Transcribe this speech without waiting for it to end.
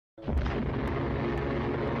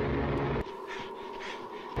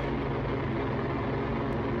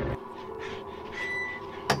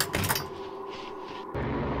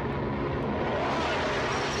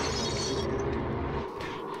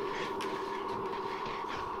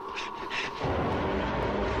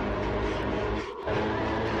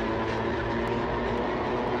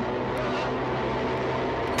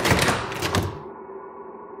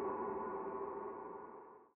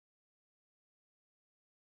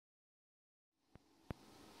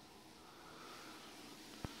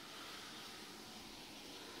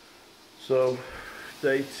So,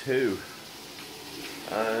 day 2,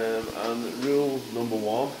 and rule number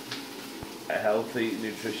 1, a healthy,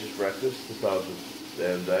 nutritious breakfast to start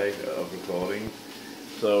the day of recording.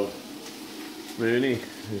 So, Mooney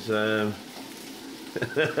is,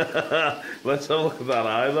 let's have a look at that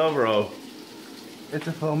eye though, bro. It's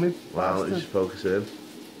a filming. Wow, let's just focus in.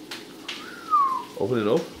 Open it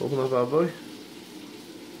up, open that bad boy.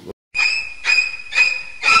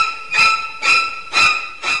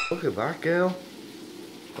 Look at that, girl.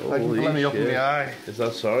 Thank you for letting me open the eye. Is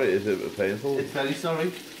that sorry? Is it painful? It's very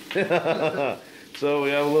sorry. So we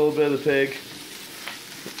have a little bit of pig.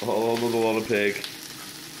 Oh, another lot of pig.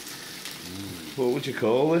 What would you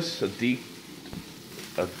call this? A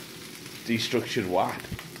destructured whap.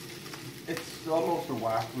 It's almost a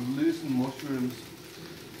whack. We're losing mushrooms.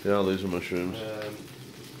 Yeah, losing mushrooms.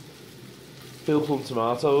 Peel plum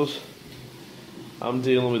tomatoes. I'm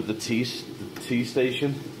dealing with the tea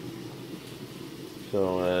station.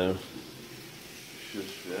 So,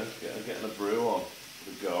 just getting a brew on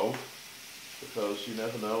the go, because you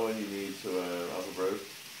never know when you need to have a brew.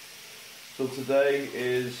 So today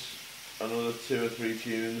is another 2 or 3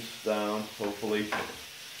 tunes down, hopefully.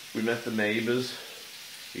 We met the neighbours.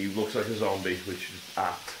 He looks like a zombie, which is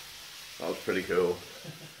apt. That was pretty cool.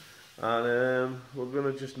 And we're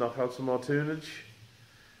going to just knock out some more tunage.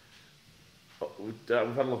 We've had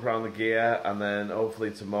a look around the gear, and then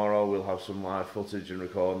hopefully tomorrow we'll have some live footage and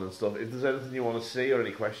recording and stuff. If there's anything you want to see or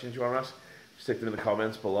any questions you want to ask, stick them in the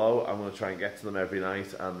comments below. I'm going to try and get to them every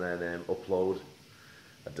night and then upload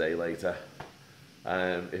a day later.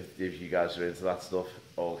 If you guys are into that stuff,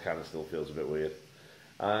 all kind of still feels a bit weird.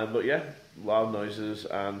 But yeah, loud noises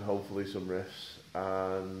and hopefully some riffs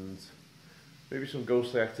and maybe some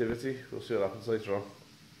ghostly activity. We'll see what happens later on.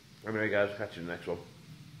 Anyway guys, catch you in the next one.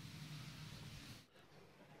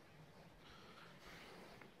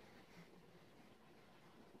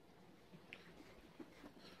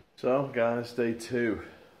 So guys, day 2,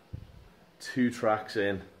 2 tracks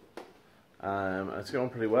in. It's going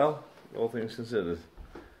pretty well, all things considered.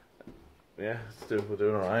 Yeah, we're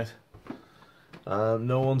doing alright.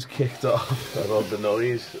 No one's kicked off about the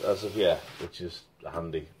noise as of yet, which is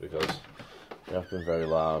handy because we have been very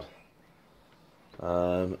loud.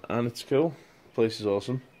 And it's cool, the place is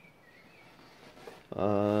awesome.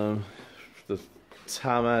 The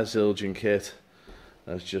Tama Drum kit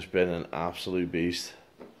has just been an absolute beast.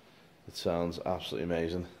 It sounds absolutely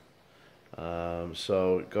amazing.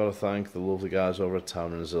 So gotta thank the lovely guys over at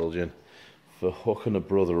Tama Drum for hooking a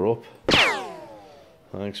brother up.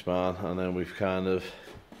 Thanks man. And then we've kind of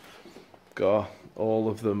got all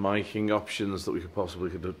of the miking options that we could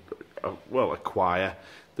possibly acquire.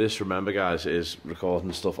 This, remember guys, is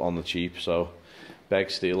recording stuff on the cheap, so beg,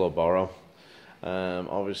 steal or borrow.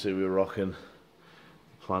 Obviously we were rocking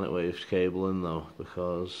Planet Waves cabling though,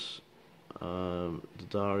 because the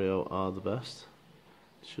Dario are the best.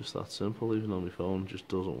 It's just that simple. Even on my phone, just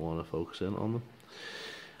doesn't want to focus in on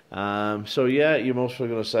them. So yeah, you're mostly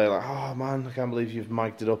going to say like, oh man, I can't believe you've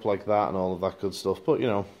mic'd it up like that and all of that good stuff, but you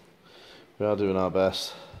know, we are doing our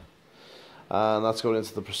best. And that's going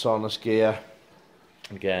into the Presonus gear.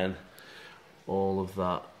 Again, all of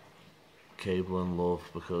that cabling love,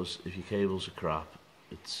 because if your cables are crap,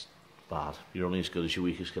 it's bad. You're only as good as your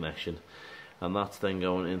weakest connection. And that's then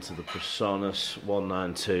going into the Presonus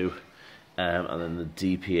 192 and then the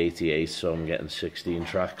DP88, so I'm getting 16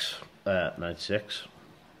 tracks, 96.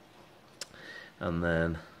 And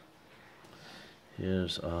then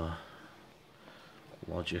here's our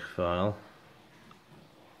logic file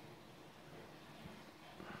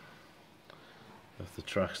of the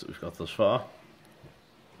tracks that we've got thus far.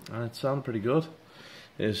 And it sounds pretty good.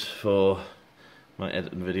 It's for my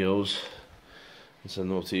editing videos and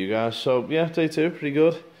send them up to you guys. So yeah, day 2, pretty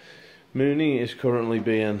good. Mooney is currently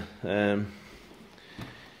being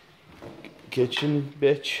kitchen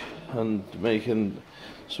bitch and making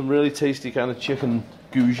some really tasty kind of chicken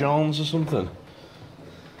goujons or something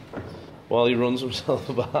while he runs himself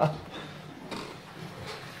a bath.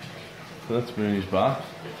 That's Mooney's bath.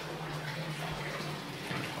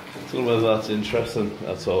 I don't know whether that's interesting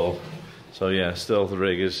at all. So yeah, still the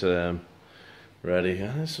rig is ready.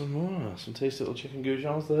 And there's some more, some tasty little chicken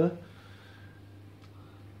goujons there.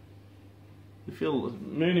 You feel,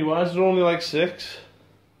 Mooney, why is there only like 6?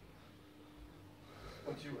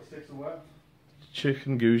 What do you want? 6 of what?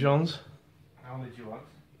 Chicken goujons. How many do you want?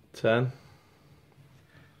 10.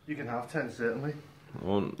 You can have 10 certainly. I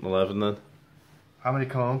want 11 then. How many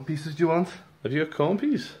corn pieces do you want? Have you got corn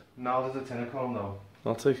peas? No, there's a tin of corn though.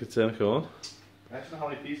 I'll take a tin of corn. Actually, how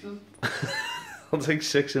many pieces? I'll take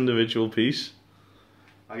 6 individual pieces.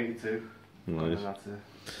 I'll get you 2. Nice. And that's it.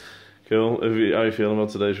 Cool. How are you feeling about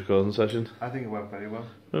today's recording session? I think it went very well.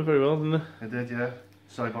 Went very well, didn't it? It did, yeah.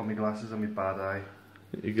 Sorry about my glasses and my bad eye.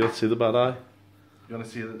 You got to see the bad eye? You want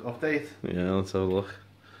to see the update? Yeah, let's have a look.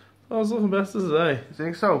 I was looking better today. You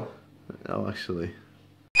think so? Oh, actually.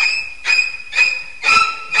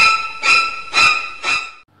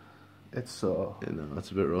 It's so... Yeah, no,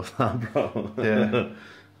 that's a bit rough, that, bro. Yeah.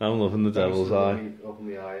 I'm loving the devil's eye. Open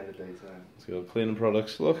the eye in the daytime. Let's go. Cleaning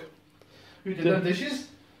products. Look. Who did the dishes?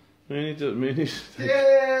 Mooney's.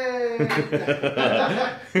 Yay!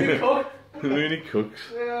 Who cooked? Mooney cooks.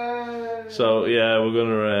 Yay! So, yeah, we're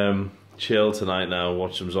going to chill tonight now,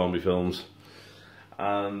 watch some zombie films.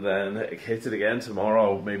 And then hit it again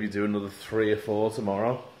tomorrow. Maybe do another 3 or 4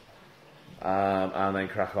 tomorrow. And then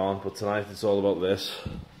crack on. But tonight it's all about this.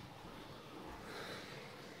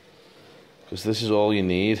 Because this is all you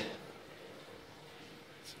need.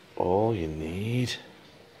 It's all you need.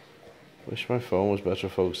 Wish my phone was better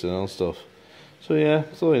focused in on stuff. So yeah,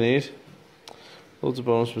 that's all you need. Loads of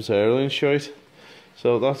bonus material and shite.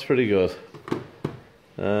 So that's pretty good.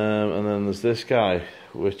 And then there's this guy,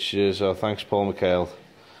 which is, thanks Paul McHale.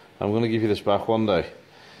 I'm going to give you this back one day.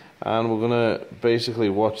 And we're going to basically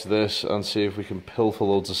watch this and see if we can pilfer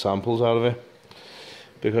loads of samples out of it.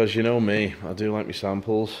 Because you know me, I do like my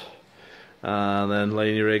samples. And then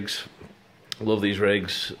Laney rigs, love these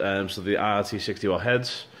rigs. So the RT 60-watt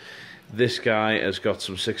heads. This guy has got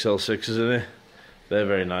some 6L6s in it. They're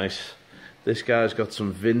very nice. This guy's got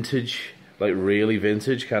some vintage, like really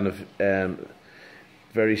vintage, kind of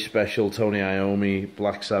very special Tony Iommi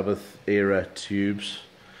Black Sabbath era tubes,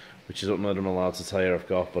 which is something that I'm allowed to tell you I've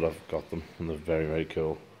got, but I've got them and they're very, very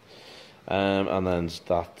cool. And then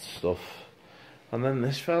that stuff. And then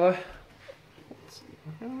this fella.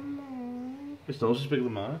 His nose is bigger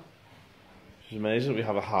than mine. Which is amazing. We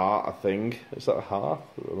have a heart, I think. Is that a heart?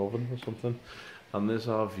 Or an oven or something? And there's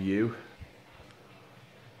our view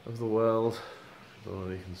of the world. I don't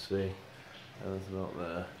know if you can see anything out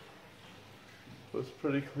there. But it's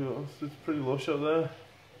pretty cool. It's pretty lush out there.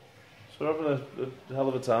 So we're having a hell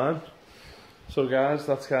of a time. So guys,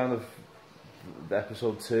 that's kind of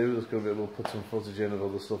episode 2. There's going to be, we'll put some footage in of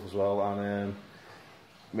other stuff as well, and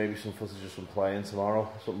maybe some footage of some playing tomorrow.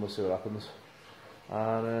 Something, we'll see what happens.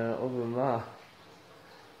 And other than that,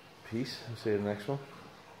 peace. I'll see you in the next one.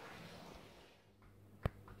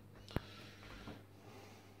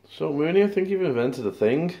 So Mooney, I think you've invented a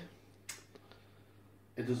thing.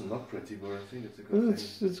 It doesn't look pretty, but I think it's a good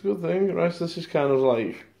thing. It's a good thing, right? So this is kind of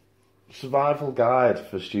like survival guide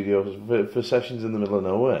for studios, for sessions in the middle of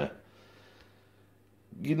nowhere.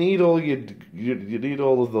 You need all you need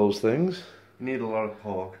all of those things. You need a lot of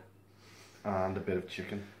pork and a bit of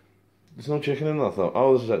chicken. There's no chicken in that though.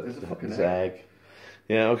 Oh, There's a fucking egg.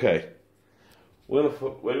 Yeah, okay. We're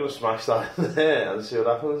gonna smash that in there and see what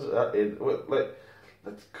happens.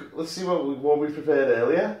 Let's see what we prepared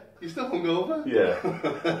earlier. You still hungover?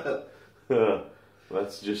 Yeah.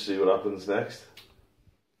 Let's just see what happens next.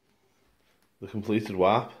 The completed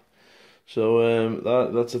WAP.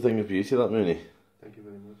 So that's a thing of beauty, that Mooney. Thank you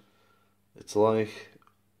very much. It's like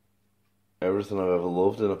everything I've ever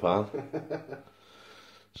loved in a pan.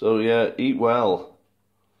 So yeah, eat well.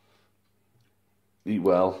 Eat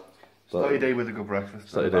well. Start your day with a good breakfast.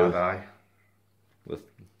 Start your day bad eye.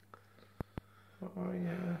 Oh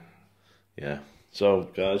yeah. Yeah. So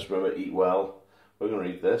guys, remember, eat well. We're gonna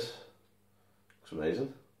eat this. Looks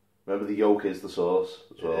amazing. Remember, the yolk is the sauce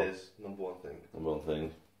as well. It is number one thing. Number one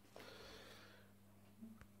thing.